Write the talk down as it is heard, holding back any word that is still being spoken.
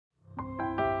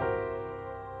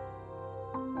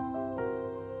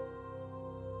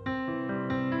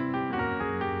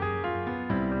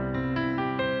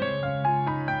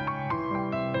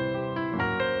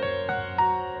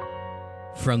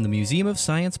From the Museum of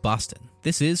Science, Boston,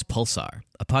 this is Pulsar,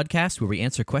 a podcast where we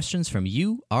answer questions from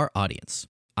you, our audience.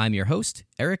 I'm your host,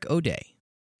 Eric O'Day.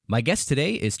 My guest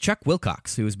today is Chuck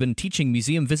Wilcox, who has been teaching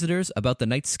museum visitors about the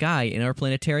night sky in our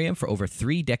planetarium for over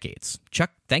 3 decades. Chuck,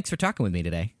 thanks for talking with me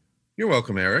today. You're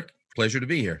welcome, Eric. Pleasure to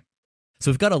be here. So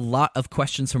we've got a lot of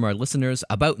questions from our listeners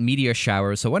about meteor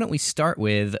showers, so why don't we start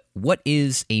with, what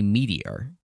is a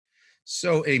meteor?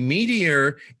 So a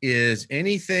meteor is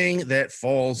anything that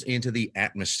falls into the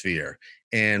atmosphere.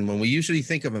 And when we usually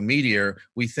think of a meteor,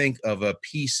 we think of a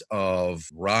piece of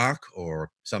rock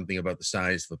or something about the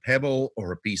size of a pebble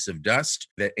or a piece of dust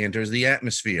that enters the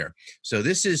atmosphere. So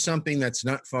this is something that's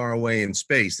not far away in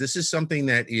space. This is something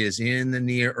that is in the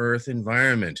near Earth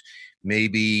environment,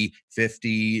 maybe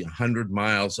 50, 100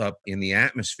 miles up in the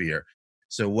atmosphere.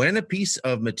 So when a piece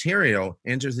of material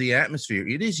enters the atmosphere,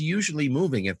 it is usually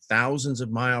moving at thousands of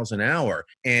miles an hour.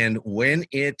 And when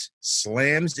it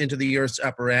slams into the Earth's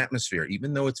upper atmosphere,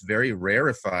 even though it's very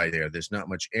rarefied there's not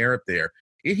much air up there,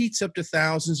 it heats up to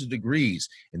thousands of degrees.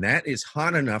 And that is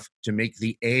hot enough to make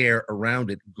the air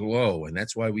around it glow. And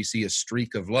that's why we see a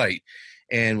streak of light.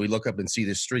 And we look up and see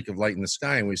this streak of light in the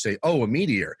sky and we say, oh, a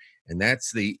meteor. And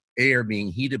that's the air being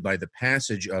heated by the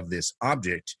passage of this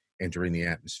object entering the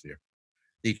atmosphere.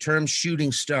 The term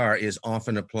shooting star is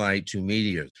often applied to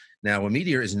meteors. Now, a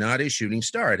meteor is not a shooting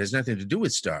star. It has nothing to do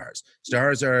with stars.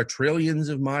 Stars are trillions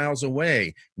of miles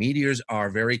away. Meteors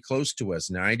are very close to us,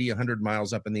 90, 100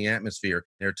 miles up in the atmosphere.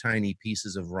 They're tiny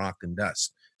pieces of rock and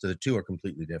dust. So the two are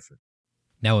completely different.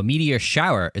 Now, a meteor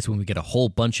shower is when we get a whole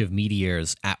bunch of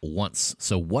meteors at once.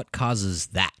 So what causes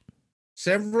that?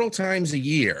 Several times a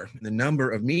year, the number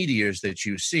of meteors that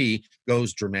you see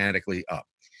goes dramatically up.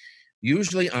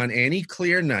 Usually on any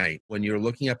clear night, when you're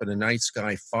looking up at a night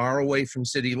sky far away from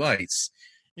city lights,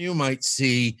 you might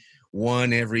see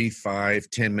one every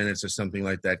 5-10 minutes or something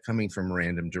like that coming from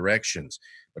random directions.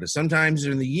 But sometimes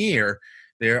in the year,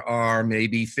 there are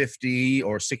maybe 50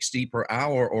 or 60 per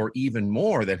hour or even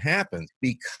more that happen,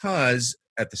 because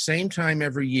at the same time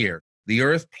every year, the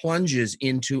Earth plunges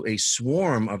into a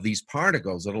swarm of these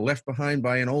particles that are left behind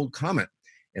by an old comet.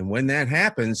 And when that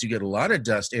happens, you get a lot of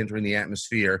dust entering the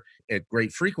atmosphere at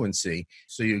great frequency,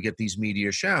 so you get these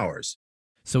meteor showers.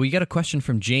 So we got a question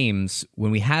from James.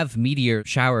 When we have meteor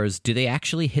showers, do they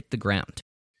actually hit the ground?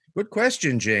 Good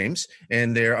question, James.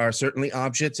 And there are certainly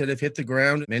objects that have hit the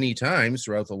ground many times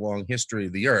throughout the long history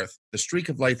of the Earth. The streak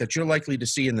of light that you're likely to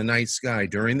see in the night sky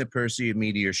during the Perseid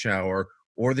meteor shower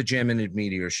or the Geminid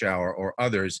meteor shower or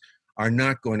others are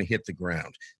not going to hit the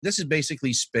ground. This is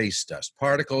basically space dust,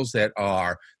 particles that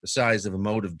are the size of a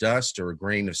mote of dust or a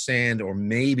grain of sand or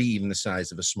maybe even the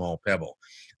size of a small pebble.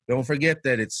 Don't forget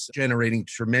that it's generating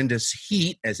tremendous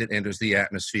heat as it enters the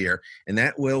atmosphere, and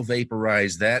that will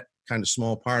vaporize that kind of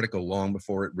small particle long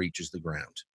before it reaches the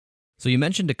ground. So you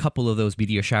mentioned a couple of those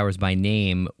meteor showers by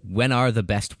name. When are the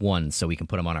best ones so we can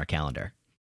put them on our calendar?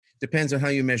 Depends on how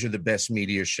you measure the best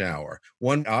meteor shower.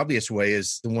 One obvious way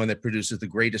is the one that produces the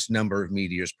greatest number of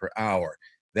meteors per hour.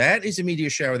 That is a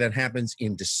meteor shower that happens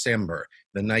in December,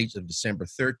 the night of December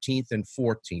 13th and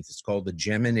 14th. It's called the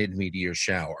Geminid meteor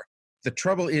shower. The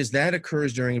trouble is that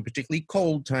occurs during a particularly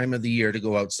cold time of the year to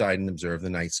go outside and observe the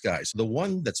night sky. So the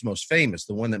one that's most famous,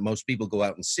 the one that most people go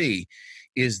out and see,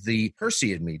 is the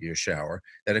Perseid meteor shower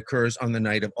that occurs on the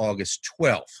night of August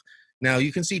 12th. Now,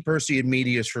 you can see Perseid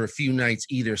meteors for a few nights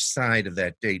either side of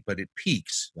that date, but it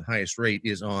peaks. The highest rate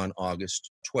is on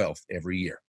August 12th every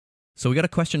year. So we got a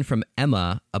question from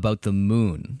Emma about the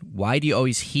moon. Why do you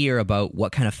always hear about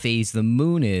what kind of phase the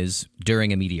moon is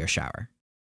during a meteor shower?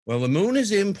 Well, the moon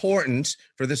is important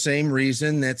for the same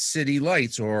reason that city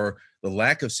lights or the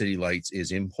lack of city lights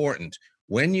is important.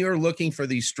 When you're looking for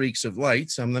these streaks of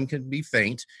light, some of them can be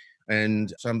faint,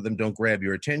 and some of them don't grab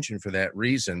your attention for that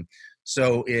reason.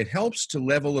 So it helps to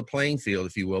level the playing field,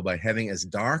 if you will, by having as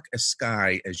dark a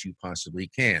sky as you possibly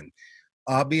can.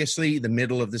 Obviously, the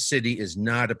middle of the city is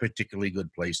not a particularly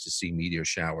good place to see meteor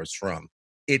showers from.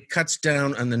 It cuts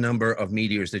down on the number of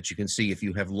meteors that you can see if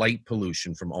you have light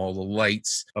pollution from all the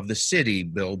lights of the city,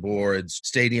 billboards,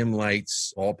 stadium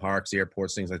lights, ballparks,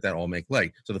 airports, things like that all make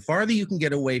light. So the farther you can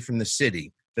get away from the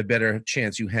city, the better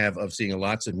chance you have of seeing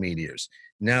lots of meteors.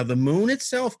 Now, the moon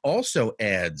itself also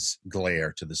adds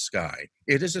glare to the sky.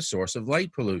 It is a source of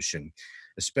light pollution,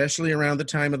 especially around the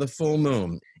time of the full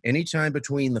moon. Anytime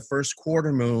between the first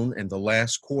quarter moon and the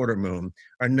last quarter moon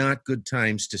are not good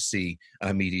times to see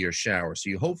a meteor shower. So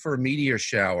you hope for a meteor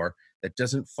shower that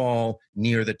doesn't fall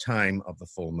near the time of the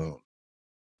full moon.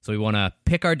 So we want to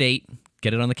pick our date,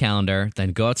 get it on the calendar,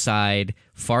 then go outside,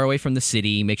 far away from the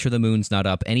city, make sure the moon's not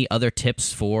up. Any other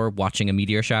tips for watching a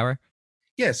meteor shower?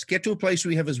 Yes, get to a place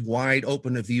where you have as wide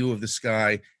open a view of the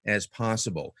sky as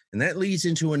possible. And that leads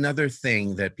into another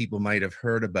thing that people might have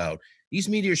heard about. These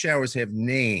meteor showers have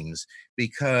names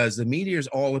because the meteors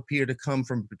all appear to come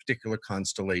from a particular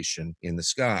constellation in the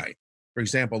sky. For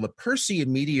example, the Perseid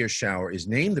meteor shower is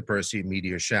named the Perseid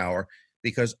meteor shower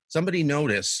because somebody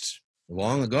noticed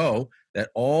long ago that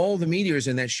all the meteors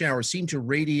in that shower seem to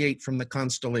radiate from the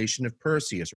constellation of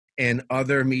Perseus. And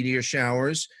other meteor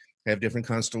showers have different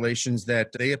constellations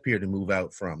that they appear to move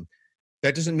out from.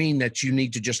 That doesn't mean that you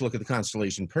need to just look at the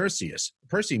constellation Perseus.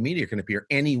 The Perseid meteor can appear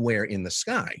anywhere in the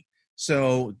sky.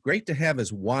 So great to have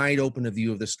as wide open a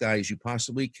view of the sky as you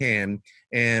possibly can,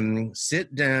 and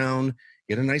sit down,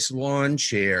 get a nice lawn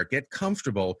chair, get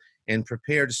comfortable, and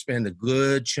prepare to spend a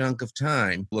good chunk of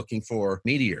time looking for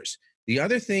meteors. The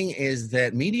other thing is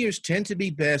that meteors tend to be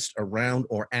best around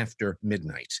or after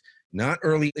midnight, not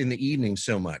early in the evening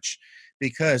so much,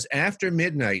 because after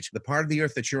midnight, the part of the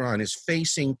Earth that you're on is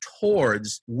facing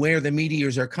towards where the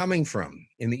meteors are coming from.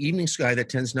 In the evening sky, that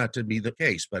tends not to be the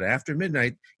case, but after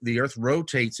midnight, the Earth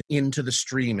rotates into the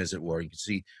stream, as it were. You can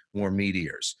see more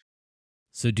meteors.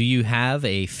 So do you have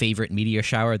a favorite meteor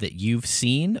shower that you've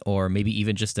seen, or maybe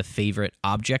even just a favorite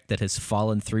object that has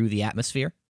fallen through the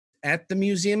atmosphere? At the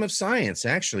Museum of Science,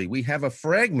 actually, we have a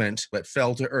fragment that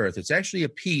fell to Earth. It's actually a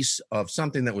piece of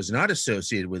something that was not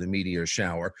associated with a meteor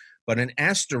shower, but an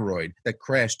asteroid that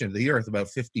crashed into the Earth about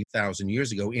 50,000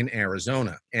 years ago in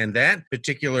Arizona. And that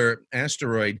particular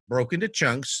asteroid broke into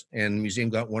chunks, and the museum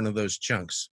got one of those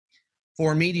chunks.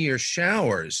 For meteor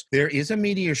showers, there is a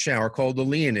meteor shower called the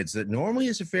Leonids that normally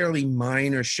is a fairly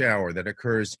minor shower that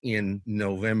occurs in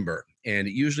November. And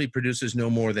it usually produces no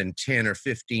more than 10 or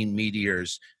 15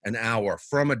 meteors an hour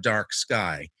from a dark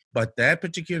sky. But that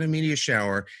particular meteor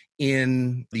shower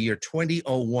in the year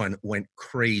 2001 went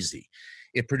crazy.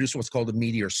 It produced what's called a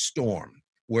meteor storm,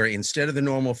 where instead of the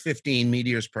normal 15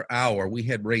 meteors per hour, we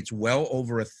had rates well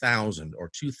over 1,000 or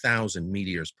 2,000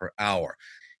 meteors per hour.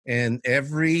 And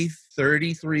every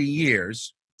 33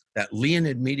 years, that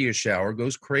Leonid meteor shower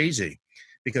goes crazy.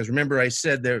 Because remember, I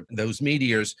said those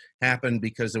meteors happened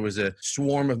because there was a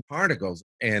swarm of particles,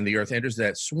 and the Earth enters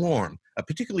that swarm. A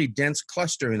particularly dense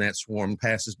cluster in that swarm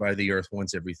passes by the Earth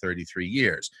once every 33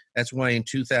 years. That's why in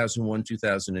 2001,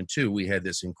 2002, we had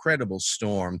this incredible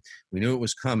storm. We knew it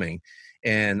was coming,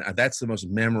 and that's the most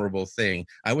memorable thing.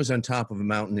 I was on top of a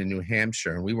mountain in New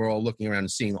Hampshire, and we were all looking around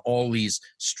and seeing all these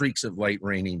streaks of light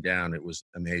raining down. It was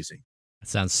amazing. That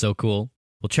sounds so cool.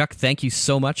 Well, Chuck, thank you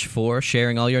so much for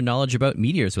sharing all your knowledge about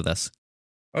meteors with us.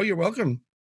 Oh, you're welcome.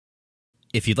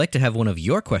 If you'd like to have one of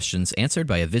your questions answered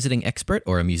by a visiting expert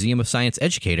or a Museum of Science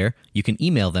educator, you can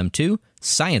email them to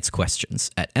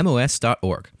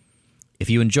sciencequestions@mos.org. If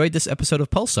you enjoyed this episode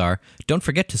of Pulsar, don't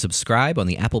forget to subscribe on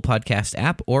the Apple Podcast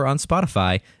app or on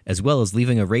Spotify, as well as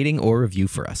leaving a rating or review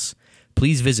for us.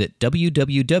 Please visit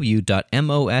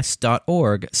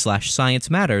www.mos.org/Science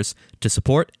Matters to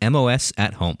support MOS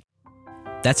at home.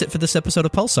 That's it for this episode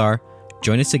of Pulsar.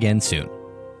 Join us again soon.